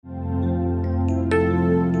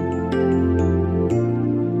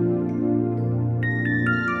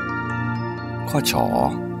ข้อฉอ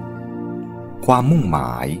ความมุ่งหม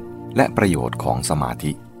ายและประโยชน์ของสมา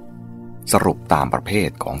ธิสรุปตามประเภท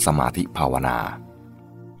ของสมาธิภาวนา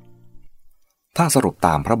ถ้าสรุปต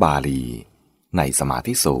ามพระบาลีในสมา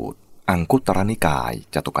ธิสูตรอังคุตตรนิกาย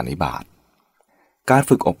จตุกนิบาตการ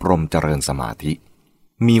ฝึกอบรมเจริญสมาธิ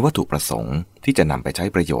มีวัตถุประสงค์ที่จะนำไปใช้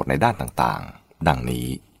ประโยชน์ในด้านต่างๆดังนี้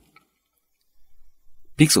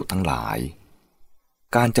ภิกษุทั้งหลาย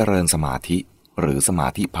การเจริญสมาธิหรือสมา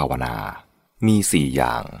ธิภาวนามี4อ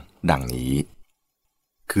ย่างดังนี้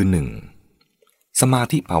คือ 1. สมา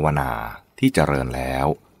ธิภาวนาที่เจริญแล้ว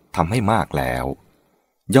ทำให้มากแล้ว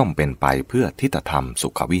ย่อมเป็นไปเพื่อทิฏฐธรรมสุ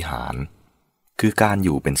ขวิหารคือการอ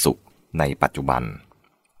ยู่เป็นสุขในปัจจุบัน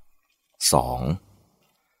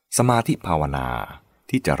 2. สมาธิภาวนา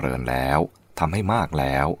ที่เจริญแล้วทำให้มากแ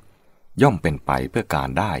ล้วย่อมเป็นไปเพื่อการ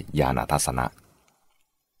ได้ญาณทัสสนะ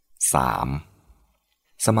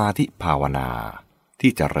 3. สมาธิภาวนา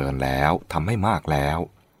ที่เจริญแล้วทำให้มากแล้ว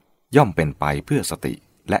ย่อมเป็นไปเพื่อสติ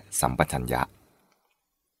และสัมปชัญญะ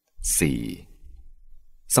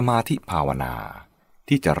 4. สมาธิภาวนา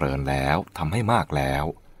ที่เจริญแล้วทำให้มากแล้ว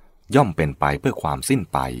ย่อมเป็นไปเพื่อความสิ้น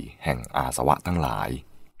ไปแห่งอาสวะทั้งหลาย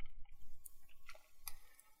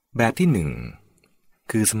แบบที่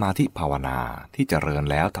 1 คือสมาธิภาวนาที่เจริญ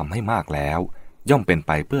แล้วทำให้มากแล้วย่อมเป็นไ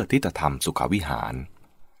ปเพื่อทิฏฐธรรมสุขวิหาร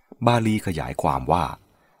บาลีขยายความว่า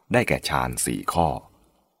ได้แก่ฌาน4ข้อ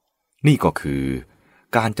นี่ก็คือ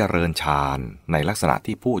การเจริญฌานในลักษณะ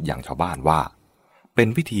ที่พูดอย่างชาวบ้านว่าเป็น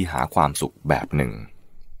วิธีหาความสุขแบบหนึ่ง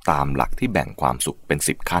ตามหลักที่แบ่งความสุขเป็น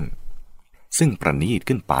10ขั้นซึ่งประณีต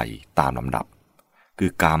ขึ้นไปตามลำดับคื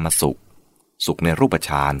อกามสุขสุขในรูป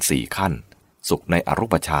ฌาน4ขั้นสุขในอรู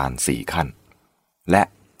ปฌาน4ขั้นและ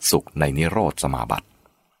สุขในนิโรธสมาบัติ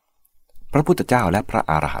พระพุทธเจ้าและพระ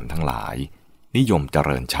อรหันต์ทั้งหลายนิยมเจ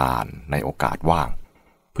ริญฌานในโอกาสว่าง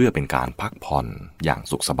เพื่อเป็นการพักผ่อนอย่าง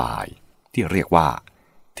สุขสบายที่เรียกว่า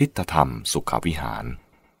ทิฏฐธรรมสุขวิหาร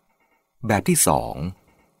แบบที่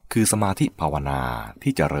 2คือสมาธิภาวนา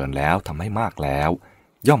ที่เจริญแล้วทำให้มากแล้ว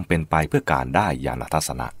ย่อมเป็นไปเพื่อการได้ญาณทัสส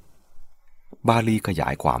นะบาลีขยา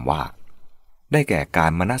ยความว่าได้แก่กา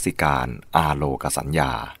รมนสิการอาโลกสัญญ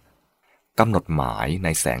ากำหนดหมายใน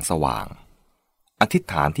แสงสว่างอธิษ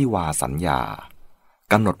ฐานที่วาสัญญา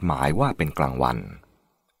กำหนดหมายว่าเป็นกลางวัน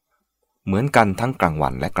เหมือนกันทั้งกลางวั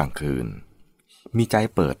นและกลางคืนมีใจ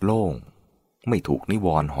เปิดโล่งไม่ถูกนิว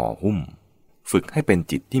รณ์ห่อหุ้มฝึกให้เป็น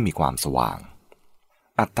จิตที่มีความสว่าง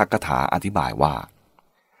อรรถกถาอธิบายว่า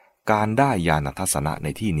การได้ญาณทัสสนะใน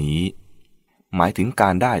ที่นี้หมายถึงกา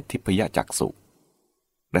รได้ทิพยจักษุ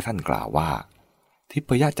และท่านกล่าวว่าทิ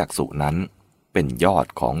พยจักษุนั้นเป็นยอด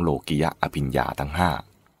ของโลกิยะอภิญญาทั้ง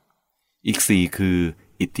5อีก4คือ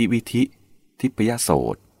อิทธิวิธิทิพยโส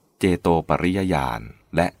ตเจโตปริยญาณ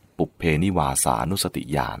และปุพเพนิวาสานุสติ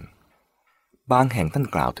ญาณบางแห่งท่าน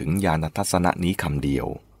กล่าวถึงญาณทัสสนะนี้คำเดียว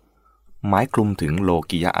หมายคลุมถึงโล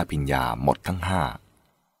กิยะอภิญญาหมดทั้ง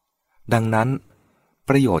5ดังนั้นป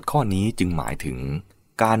ระโยชน์ข้อนี้จึงหมายถึง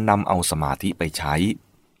การนำเอาสมาธิไปใช้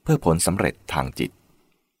เพื่อผลสำเร็จทางจิต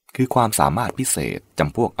คือความสามารถพิเศษจ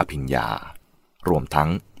ำพวกอภิญญารวมทั้ง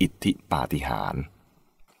อิทธิปาฏิหาริย์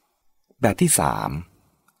แบบที่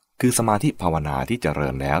 3คือสมาธิภาวนาที่เจริ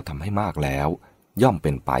ญแล้วทำให้มากแล้วย่อมเ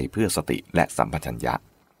ป็นไปเพื่อสติและสัมปชัญญะ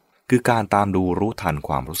คือการตามดูรู้ทันค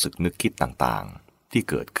วามรู้สึกนึกคิดต่างๆที่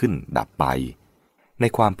เกิดขึ้นดับไปใน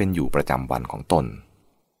ความเป็นอยู่ประจำวันของตน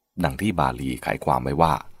ดังที่บาลีไขความไว้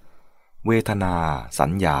ว่าเวทนาสั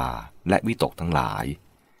ญญาและวิตกทั้งหลาย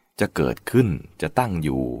จะเกิดขึ้นจะตั้งอ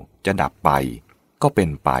ยู่จะดับไปก็เป็น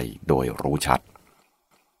ไปโดยรู้ชัด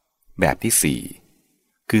แบบที่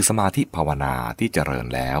4คือสมาธิภาวนาที่เจริญ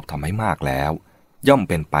แล้วทำให้มากแล้วย่อม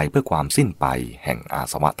เป็นไปเพื่อความสิ้นไปแห่งอา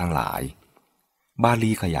สวะทั้งหลายบา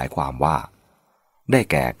ลีขยายความว่าได้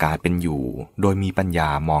แก่การเป็นอยู่โดยมีปัญญา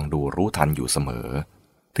มองดูรู้ทันอยู่เสมอ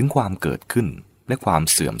ถึงความเกิดขึ้นและความ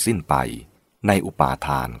เสื่อมสิ้นไปในอุปาท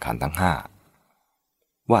านขันธ์ทั้ง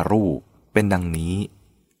5ว่ารูปเป็นดังนี้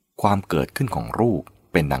ความเกิดขึ้นของรูป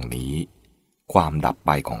เป็นดังนี้ความดับไ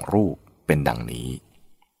ปของรูปเป็นดังนี้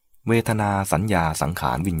เวทนาสัญญาสังข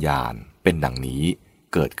ารวิญญาณเป็นดังนี้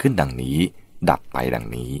เกิดขึ้นดังนี้ดับไปดัง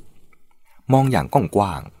นี้มองอย่างก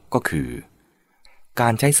ว้างๆก็คือกา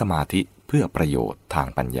รใช้สมาธิเพื่อประโยชน์ทาง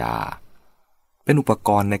ปัญญาเป็นอุปก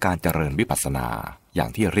รณ์ในการเจริญวิปัสสนาอย่าง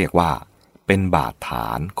ที่เรียกว่าเป็นบาทฐา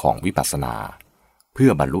นของวิปัสสนาเพื่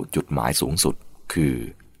อบรรลุจุดหมายสูงสุดคือ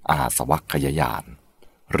อาสวัคคยญาณ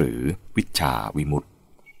หรือวิชชาวิมุตติ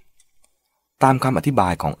ตามคำอธิบา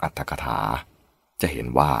ยของอรรถกถาจะเห็น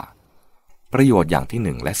ว่าประโยชน์อย่างที่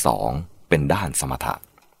1และ2เป็นด้านสมถะ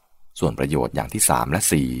ส่วนประโยชน์อย่างที่3และ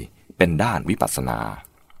4เป็นด้านวิปัสสนา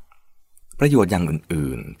ประโยชน์อย่าง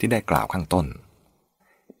อื่นๆที่ได้กล่าวข้างต้น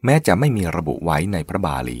แม้จะไม่มีระบุไว้ในพระบ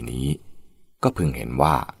าลีนี้ก็พึงเห็น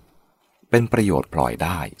ว่าเป็นประโยชน์พลอยไ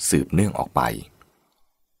ด้สืบเนื่องออกไป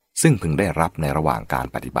ซึ่งพึงได้รับในระหว่างการ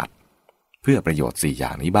ปฏิบัติเพื่อประโยชน์4อย่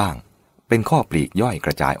างนี้บ้างเป็นข้อปลีกย่อยก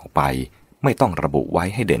ระจายออกไปไม่ต้องระบุไว้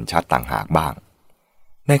ให้เด่นชัดต่างหากบ้าง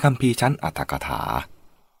ในคัมภีร์ชั้นอรรถกถา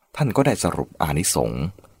ท่านก็ได้สรุปอานิสงส์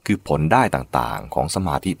คือผลได้ต่างๆของสม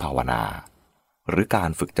าธิภาวนาหรือการ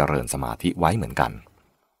ฝึกเจริญสมาธิไว้เหมือนกัน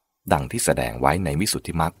ดังที่แสดงไว้ในวิสุท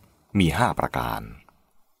ธิมรรคมี5ประการ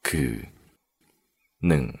คือ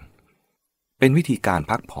 1. เป็นวิธีการ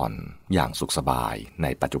พักผ่อนอย่างสุขสบายใน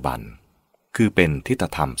ปัจจุบันคือเป็นทิฏฐ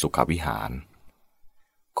ธรรมสุขวิหาร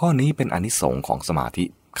ข้อนี้เป็นอานิสงส์ของสมาธิ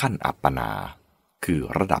ขั้นอัปปนาคือ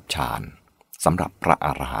ระดับฌานสำหรับพระอ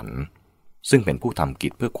รหันต์ซึ่งเป็นผู้ทำกิ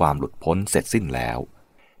จเพื่อความหลุดพ้นเสร็จสิ้นแล้ว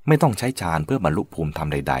ไม่ต้องใช้ฌานเพื่อบรรลุภูมิธรรม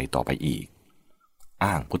ใดๆต่อไปอีก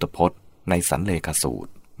อ้างพุทธพจน์ในสันเลขสูต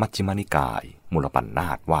รมัชฌิมานิกายมูลปัณณา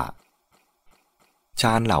สว่าฌ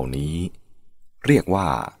านเหล่านี้เรียกว่า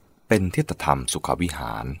เป็นทิฏฐธรรมสุขวิห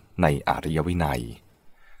ารในอริยวินัย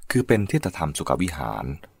คือเป็นทิฏฐธรรมสุขวิหาร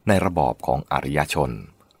ในระบอบของอริยชน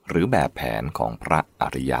หรือแบบแผนของพระอ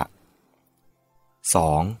ริยะ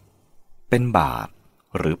 2. เป็นบาท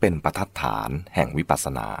หรือเป็นประทัดฐานแห่งวิปัสส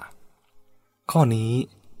นาข้อนี้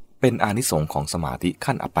เป็นอานิสงส์ของสมาธิ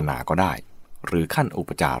ขั้นอัปปนาก็ได้หรือขั้นอุ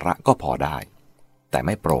ปจาระก็พอได้แต่ไ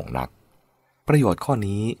ม่โปร่งนักประโยชน์ข้อ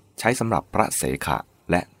นี้ใช้สำหรับพระเสขะ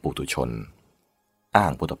และปุถุชนอ้า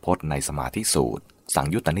งพุทธพจน์ในสมาธิสูตรสัง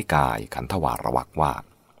ยุตตนิกายขันธวารวรรคว่า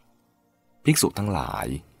ภิกษุทั้งหลาย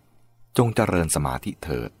จงเจริญสมาธิเ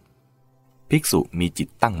ถิดภิกษุมีจิต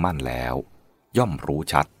ตั้งมั่นแล้วย่อมรู้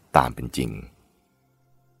ชัดตามเป็นจริง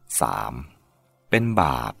 3. เป็นบ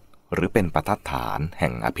าทหรือเป็นประทัดฐานแห่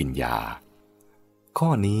งอภิญญาข้อ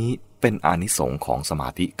นี้เป็นอานิสงส์ของสมา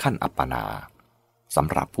ธิขั้นอัปปนาสำ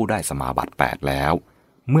หรับผู้ได้สมาบัติ8แล้ว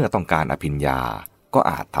เมื่อต้องการอภิญญาก็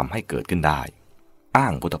อาจทำให้เกิดขึ้นได้อ้า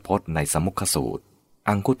งพุทธพจน์ในสมุขสูตร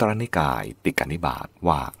อังคุตรนิกายติกนิบาต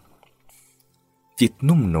ว่าจิต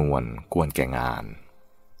นุ่มนวลควรแก่งาน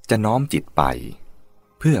จะน้อมจิตไป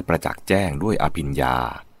เพื่อประจักษ์แจ้งด้วยอภิญญา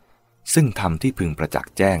ซึ่งธรรมที่พึงประจัก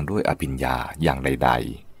ษ์แจ้งด้วยอภิญญาอย่างใด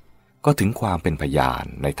ๆก็ถึงความเป็นพยาน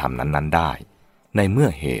ในธรรมนั้นๆได้ในเมื่อ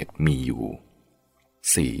เหตุมีอ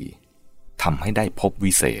ยู่ 4. ทำให้ได้ภพ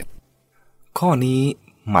วิเศษข้อนี้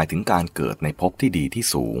หมายถึงการเกิดในภพที่ดีที่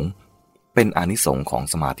สูงเป็นอานิสงส์ของ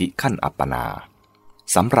สมาธิขั้นอัปปนา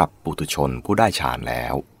สำหรับปุถุชนผู้ได้ฌานแล้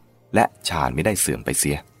วและฌานไม่ได้เสื่อมไปเ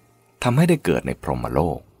สียทำให้ได้เกิดในพรหมโล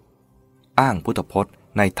กอ้างพุทธพจน์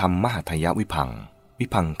ในธรรมมหทัยวิ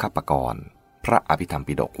พังคปกรณ์พระอภิธรรม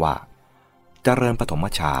ปิฎกว่าเจริญปฐม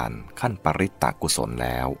ฌานขั้นปริตตกุศลแ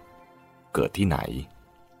ล้วเกิดที่ไหน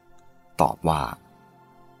ตอบว่า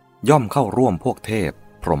ย่อมเข้าร่วมพวกเทพ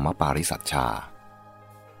พรหมปาริสัชชา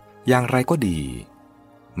อย่างไรก็ดี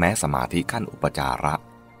แม้สมาธิขั้นอุปจาระ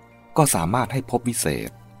ก็สามารถให้ภพวิเศษ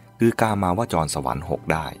คือกามาวจรสวรรค์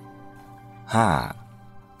6ได้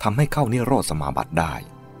 5. ทำให้เข้านิโรธสมาบัติได้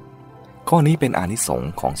ข้อนี้เป็นอานิสง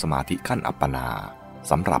ส์ของสมาธิขั้นอัปปนา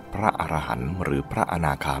สำหรับพระอรหันต์หรือพระอน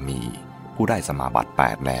าคามีผู้ได้สมาบัติ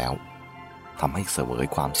8แล้วทำให้เสวย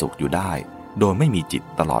ความสุขอยู่ได้โดยไม่มีจิต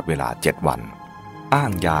ตลอดเวลา7 วันอ้า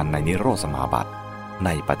งญาณในนิโรธสมาบัติใน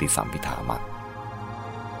ปฏิสัมภิธามรรค